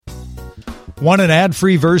Want an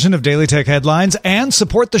ad-free version of Daily Tech Headlines and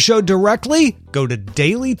support the show directly? Go to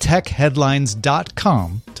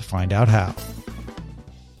dailytechheadlines.com to find out how.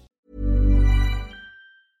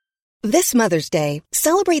 This Mother's Day,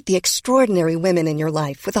 celebrate the extraordinary women in your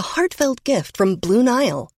life with a heartfelt gift from Blue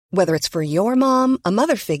Nile. Whether it's for your mom, a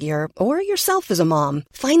mother figure, or yourself as a mom,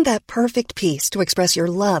 find that perfect piece to express your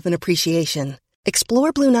love and appreciation.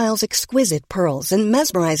 Explore Blue Nile's exquisite pearls and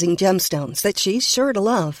mesmerizing gemstones that she's sure to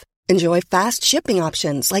love. Enjoy fast shipping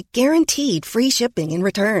options like guaranteed free shipping and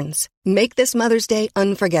returns. Make this Mother's Day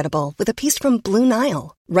unforgettable with a piece from Blue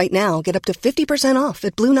Nile. Right now, get up to 50% off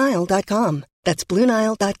at BlueNile.com. That's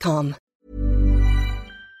BlueNile.com.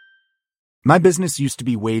 My business used to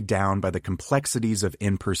be weighed down by the complexities of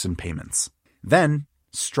in-person payments. Then,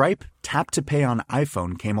 Stripe Tap to Pay on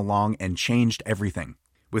iPhone came along and changed everything.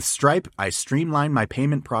 With Stripe, I streamlined my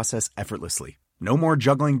payment process effortlessly. No more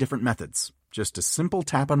juggling different methods. Just a simple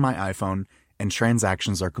tap on my iPhone and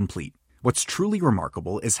transactions are complete. What's truly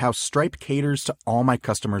remarkable is how Stripe caters to all my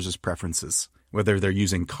customers' preferences. Whether they're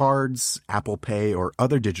using cards, Apple Pay, or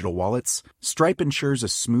other digital wallets, Stripe ensures a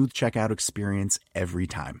smooth checkout experience every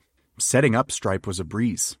time. Setting up Stripe was a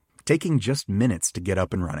breeze, taking just minutes to get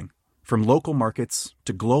up and running. From local markets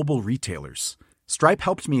to global retailers, Stripe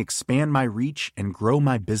helped me expand my reach and grow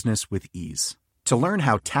my business with ease. To learn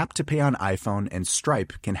how Tap to Pay on iPhone and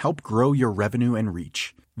Stripe can help grow your revenue and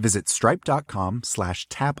reach, visit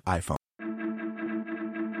stripe.com/tapiphone.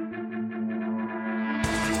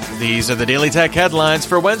 These are the Daily Tech Headlines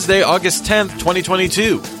for Wednesday, August 10th,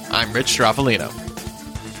 2022. I'm Rich Straffolino.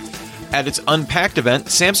 At its Unpacked event,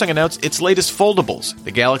 Samsung announced its latest foldables,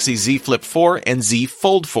 the Galaxy Z Flip 4 and Z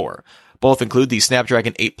Fold 4. Both include the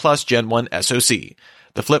Snapdragon 8 Plus Gen 1 SoC.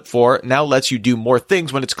 The Flip 4 now lets you do more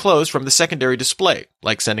things when it's closed from the secondary display,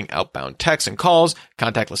 like sending outbound texts and calls,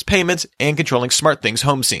 contactless payments, and controlling SmartThings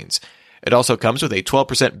home scenes. It also comes with a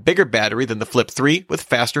 12% bigger battery than the Flip 3 with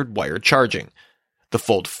faster wired charging. The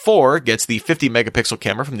Fold 4 gets the 50-megapixel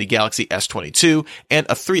camera from the Galaxy S22 and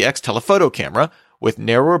a 3x telephoto camera with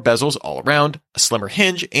narrower bezels all around, a slimmer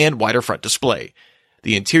hinge, and wider front display.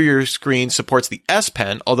 The interior screen supports the S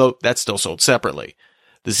Pen, although that's still sold separately.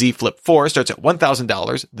 The Z Flip 4 starts at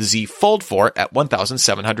 $1,000, the Z Fold 4 at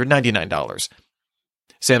 $1,799.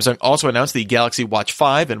 Samsung also announced the Galaxy Watch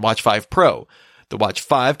 5 and Watch 5 Pro. The Watch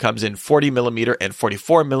 5 comes in 40mm and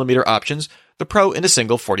 44mm options, the Pro in a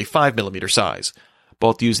single 45mm size.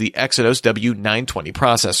 Both use the Exynos W920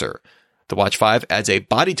 processor. The Watch 5 adds a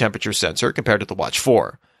body temperature sensor compared to the Watch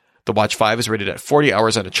 4. The Watch 5 is rated at 40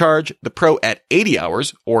 hours on a charge, the Pro at 80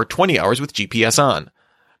 hours or 20 hours with GPS on.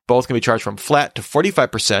 Both can be charged from flat to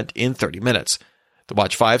 45% in 30 minutes. The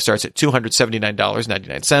Watch 5 starts at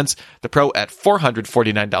 $279.99, the Pro at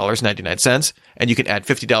 $449.99, and you can add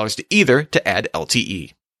 $50 to either to add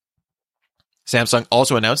LTE. Samsung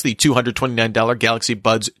also announced the $229 Galaxy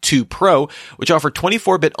Buds 2 Pro, which offer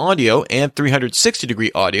 24-bit audio and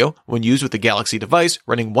 360-degree audio when used with the Galaxy device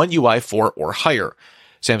running One UI 4 or higher.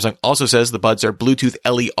 Samsung also says the Buds are Bluetooth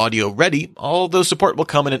LE audio ready, although support will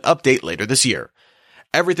come in an update later this year.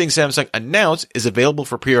 Everything Samsung announced is available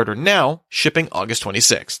for pre-order now, shipping August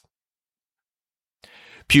 26th.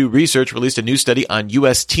 Pew Research released a new study on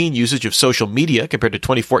U.S. teen usage of social media compared to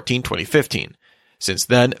 2014-2015. Since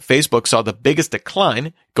then, Facebook saw the biggest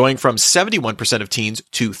decline, going from 71% of teens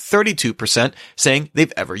to 32% saying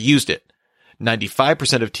they've ever used it.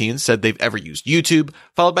 95% of teens said they've ever used YouTube,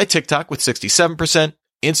 followed by TikTok with 67%,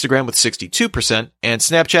 Instagram with 62%, and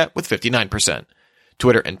Snapchat with 59%.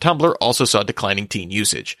 Twitter and Tumblr also saw declining teen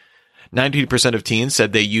usage. 19% of teens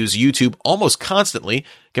said they use YouTube almost constantly,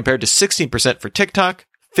 compared to 16% for TikTok,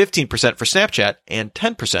 15% for Snapchat, and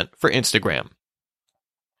 10% for Instagram.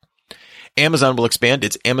 Amazon will expand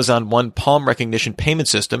its Amazon One palm recognition payment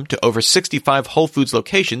system to over 65 Whole Foods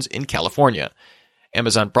locations in California.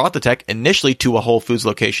 Amazon brought the tech initially to a Whole Foods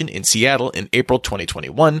location in Seattle in April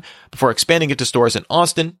 2021, before expanding it to stores in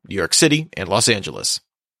Austin, New York City, and Los Angeles.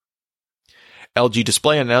 LG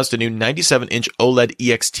Display announced a new 97-inch OLED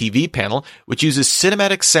EX-TV panel, which uses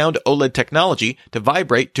Cinematic Sound OLED technology to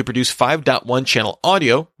vibrate to produce 5.1 channel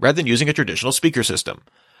audio rather than using a traditional speaker system.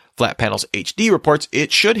 Flat Panels HD reports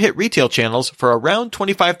it should hit retail channels for around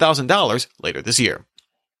 $25,000 later this year.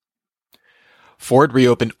 Ford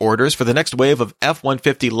reopened orders for the next wave of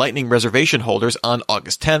F-150 Lightning reservation holders on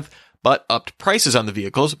August 10th, but upped prices on the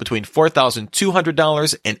vehicles between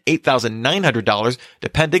 $4,200 and $8,900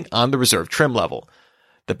 depending on the reserve trim level.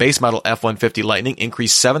 The base model F-150 Lightning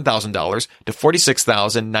increased $7,000 to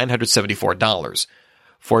 $46,974.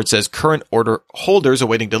 Ford says current order holders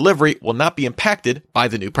awaiting delivery will not be impacted by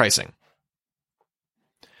the new pricing.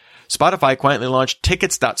 Spotify quietly launched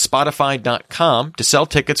tickets.spotify.com to sell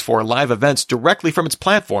tickets for live events directly from its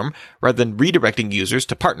platform rather than redirecting users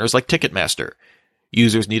to partners like Ticketmaster.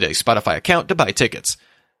 Users need a Spotify account to buy tickets.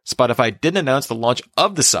 Spotify didn't announce the launch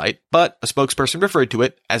of the site, but a spokesperson referred to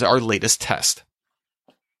it as our latest test.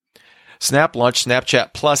 Snap launched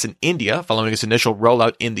Snapchat Plus in India following its initial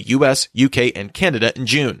rollout in the US, UK, and Canada in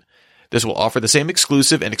June. This will offer the same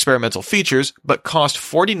exclusive and experimental features, but cost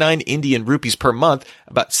 49 Indian rupees per month,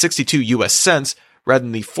 about 62 US cents, rather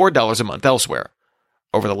than the $4 a month elsewhere.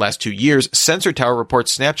 Over the last 2 years, Sensor Tower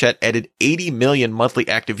reports Snapchat added 80 million monthly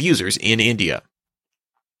active users in India.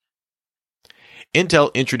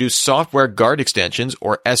 Intel introduced Software Guard Extensions,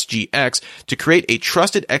 or SGX, to create a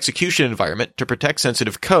trusted execution environment to protect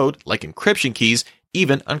sensitive code, like encryption keys,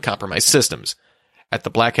 even on compromised systems. At the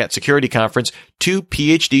Black Hat Security Conference, 2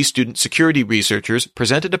 PhD student security researchers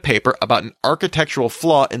presented a paper about an architectural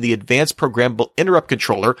flaw in the Advanced Programmable Interrupt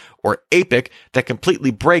Controller, or APIC, that completely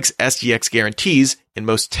breaks SGX guarantees in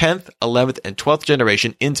most 10th, 11th, and 12th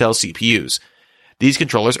generation Intel CPUs. These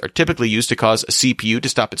controllers are typically used to cause a CPU to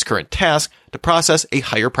stop its current task to process a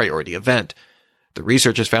higher priority event. The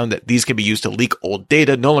researchers found that these can be used to leak old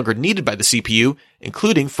data no longer needed by the CPU,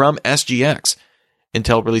 including from SGX.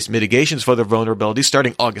 Intel released mitigations for the vulnerability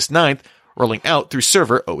starting August 9th, rolling out through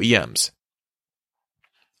server OEMs.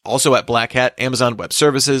 Also at Black Hat, Amazon Web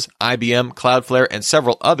Services, IBM, Cloudflare, and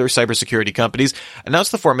several other cybersecurity companies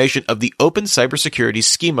announced the formation of the Open Cybersecurity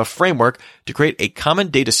Schema Framework to create a common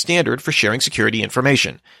data standard for sharing security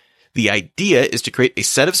information. The idea is to create a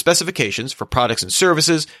set of specifications for products and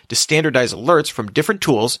services to standardize alerts from different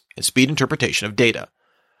tools and speed interpretation of data.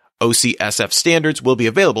 OCSF standards will be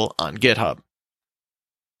available on GitHub.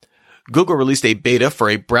 Google released a beta for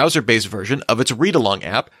a browser-based version of its Read-Along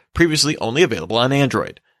app, previously only available on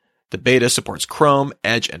Android. The beta supports Chrome,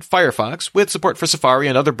 Edge, and Firefox, with support for Safari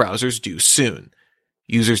and other browsers due soon.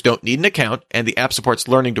 Users don't need an account, and the app supports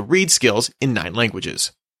learning to read skills in 9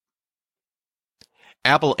 languages.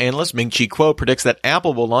 Apple analyst Ming-Chi Kuo predicts that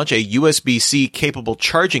Apple will launch a USB-C capable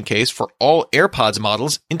charging case for all AirPods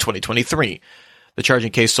models in 2023. The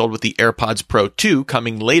charging case sold with the AirPods Pro 2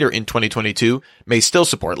 coming later in 2022 may still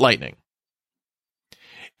support Lightning.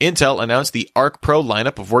 Intel announced the Arc Pro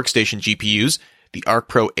lineup of workstation GPUs. The Arc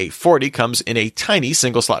Pro A40 comes in a tiny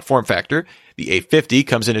single-slot form factor, the A50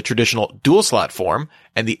 comes in a traditional dual-slot form,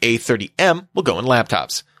 and the A30M will go in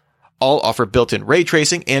laptops. All offer built-in ray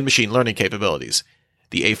tracing and machine learning capabilities.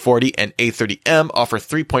 The A40 and A30M offer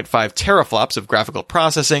 3.5 teraflops of graphical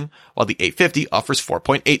processing, while the A50 offers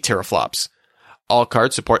 4.8 teraflops. All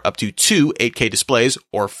cards support up to 2 8K displays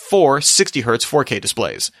or 4 60Hz 4K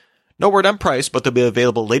displays. No word on price, but they'll be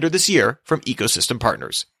available later this year from ecosystem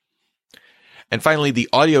partners. And finally, the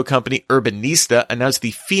audio company Urbanista announced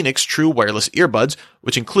the Phoenix True Wireless Earbuds,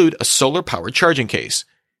 which include a solar-powered charging case.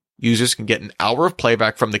 Users can get an hour of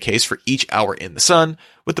playback from the case for each hour in the sun,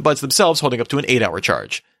 with the buds themselves holding up to an 8-hour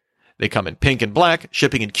charge. They come in pink and black,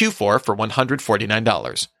 shipping in Q4 for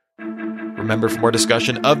 $149. Remember, for more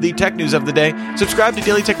discussion of the tech news of the day, subscribe to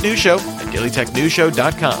Daily Tech News Show at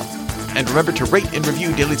dailytechnewsshow.com. And remember to rate and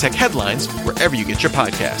review Daily Tech Headlines wherever you get your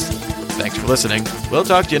podcasts. Thanks for listening. We'll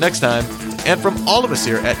talk to you next time. And from all of us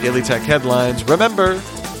here at Daily Tech Headlines, remember,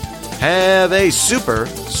 have a super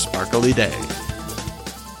sparkly day.